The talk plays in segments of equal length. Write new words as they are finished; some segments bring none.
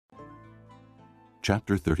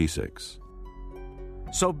Chapter 36.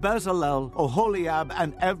 So Bezalel, Oholiab,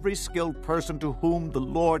 and every skilled person to whom the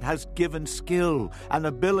Lord has given skill and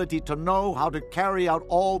ability to know how to carry out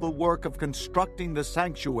all the work of constructing the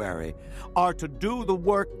sanctuary are to do the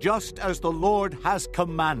work just as the Lord has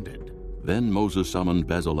commanded. Then Moses summoned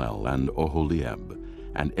Bezalel and Oholiab,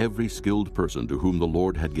 and every skilled person to whom the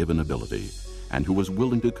Lord had given ability, and who was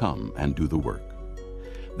willing to come and do the work.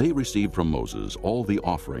 They received from Moses all the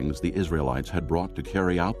offerings the Israelites had brought to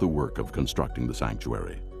carry out the work of constructing the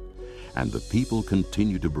sanctuary. And the people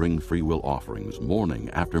continued to bring freewill offerings morning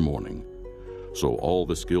after morning. So all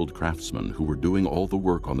the skilled craftsmen who were doing all the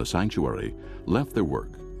work on the sanctuary left their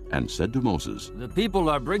work and said to Moses, "The people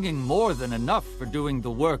are bringing more than enough for doing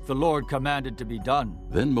the work the Lord commanded to be done."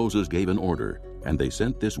 Then Moses gave an order, and they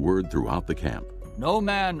sent this word throughout the camp: "No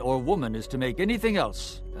man or woman is to make anything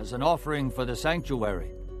else as an offering for the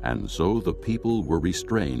sanctuary." And so the people were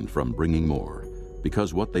restrained from bringing more,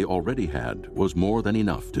 because what they already had was more than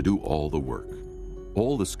enough to do all the work.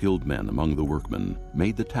 All the skilled men among the workmen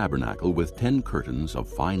made the tabernacle with 10 curtains of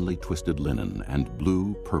finely twisted linen and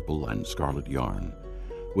blue, purple, and scarlet yarn,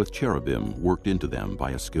 with cherubim worked into them by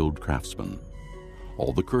a skilled craftsman.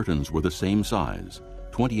 All the curtains were the same size,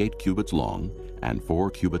 28 cubits long and 4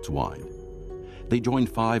 cubits wide. They joined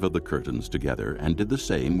 5 of the curtains together and did the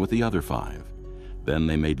same with the other 5. Then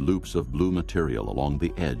they made loops of blue material along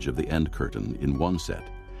the edge of the end curtain in one set,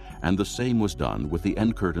 and the same was done with the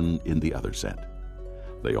end curtain in the other set.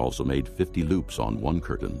 They also made 50 loops on one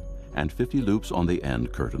curtain, and 50 loops on the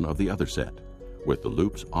end curtain of the other set, with the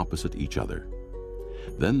loops opposite each other.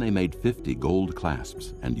 Then they made 50 gold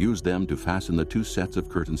clasps, and used them to fasten the 2 sets of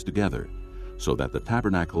curtains together, so that the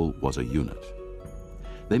tabernacle was a unit.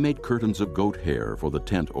 They made curtains of goat hair for the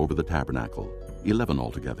tent over the tabernacle, 11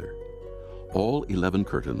 altogether. All 11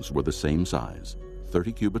 curtains were the same size,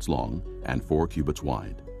 30 cubits long and 4 cubits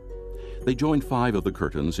wide. They joined 5 of the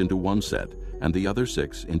curtains into one set, and the other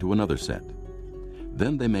 6 into another set.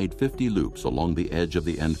 Then they made 50 loops along the edge of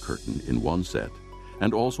the end curtain in one set,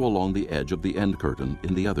 and also along the edge of the end curtain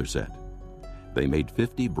in the other set. They made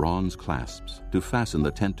 50 bronze clasps to fasten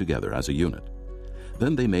the tent together as a unit.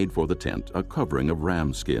 Then they made for the tent a covering of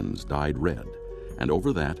ram skins dyed red, and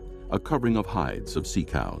over that a covering of hides of sea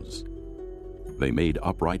cows. They made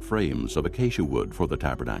upright frames of acacia wood for the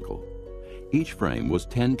tabernacle. Each frame was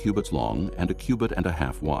 10 cubits long and 1.5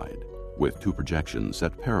 cubits wide, with 2 projections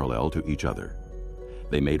set parallel to each other.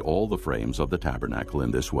 They made all the frames of the tabernacle in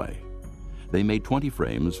this way. They made 20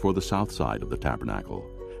 frames for the south side of the tabernacle,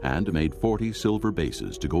 and made 40 silver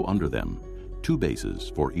bases to go under them, 2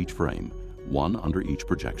 bases for each frame, 1 under each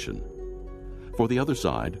projection. For the other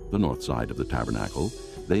side, the north side of the tabernacle,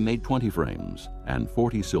 they made 20 frames and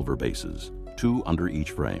 40 silver bases, 2 under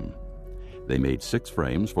each frame. They made 6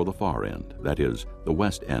 frames for the far end, that is, the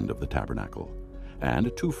west end of the tabernacle,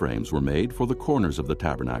 and 2 frames were made for the corners of the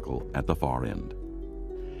tabernacle at the far end.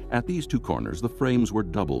 At these 2 corners the frames were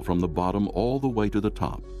double from the bottom all the way to the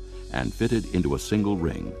top, and fitted into a single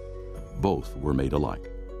ring. Both were made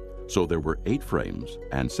alike. So there were 8 frames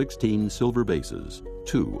and 16 silver bases,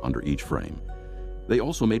 2 under each frame. They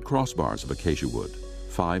also made crossbars of acacia wood,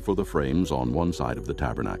 5 for the frames on one side of the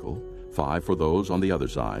tabernacle, 5 for those on the other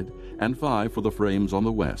side, and 5 for the frames on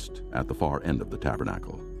the west at the far end of the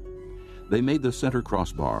tabernacle. They made the center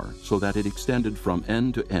crossbar so that it extended from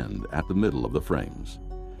end to end at the middle of the frames.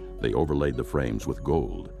 They overlaid the frames with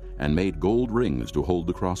gold, and made gold rings to hold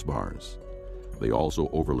the crossbars. They also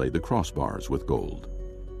overlaid the crossbars with gold.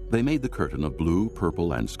 They made the curtain of blue,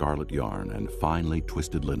 purple, and scarlet yarn and finely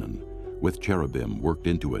twisted linen, with cherubim worked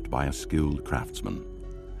into it by a skilled craftsman.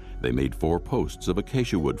 They made 4 posts of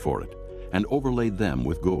acacia wood for it, and overlaid them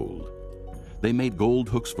with gold. They made gold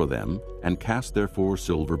hooks for them, and cast their 4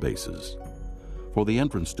 silver bases. For the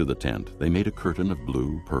entrance to the tent they made a curtain of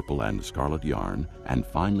blue, purple, and scarlet yarn and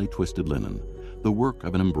finely twisted linen, the work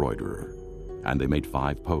of an embroiderer. And they made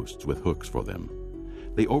 5 posts with hooks for them.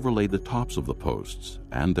 They overlaid the tops of the posts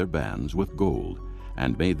and their bands with gold,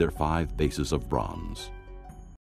 and made their 5 bases of bronze.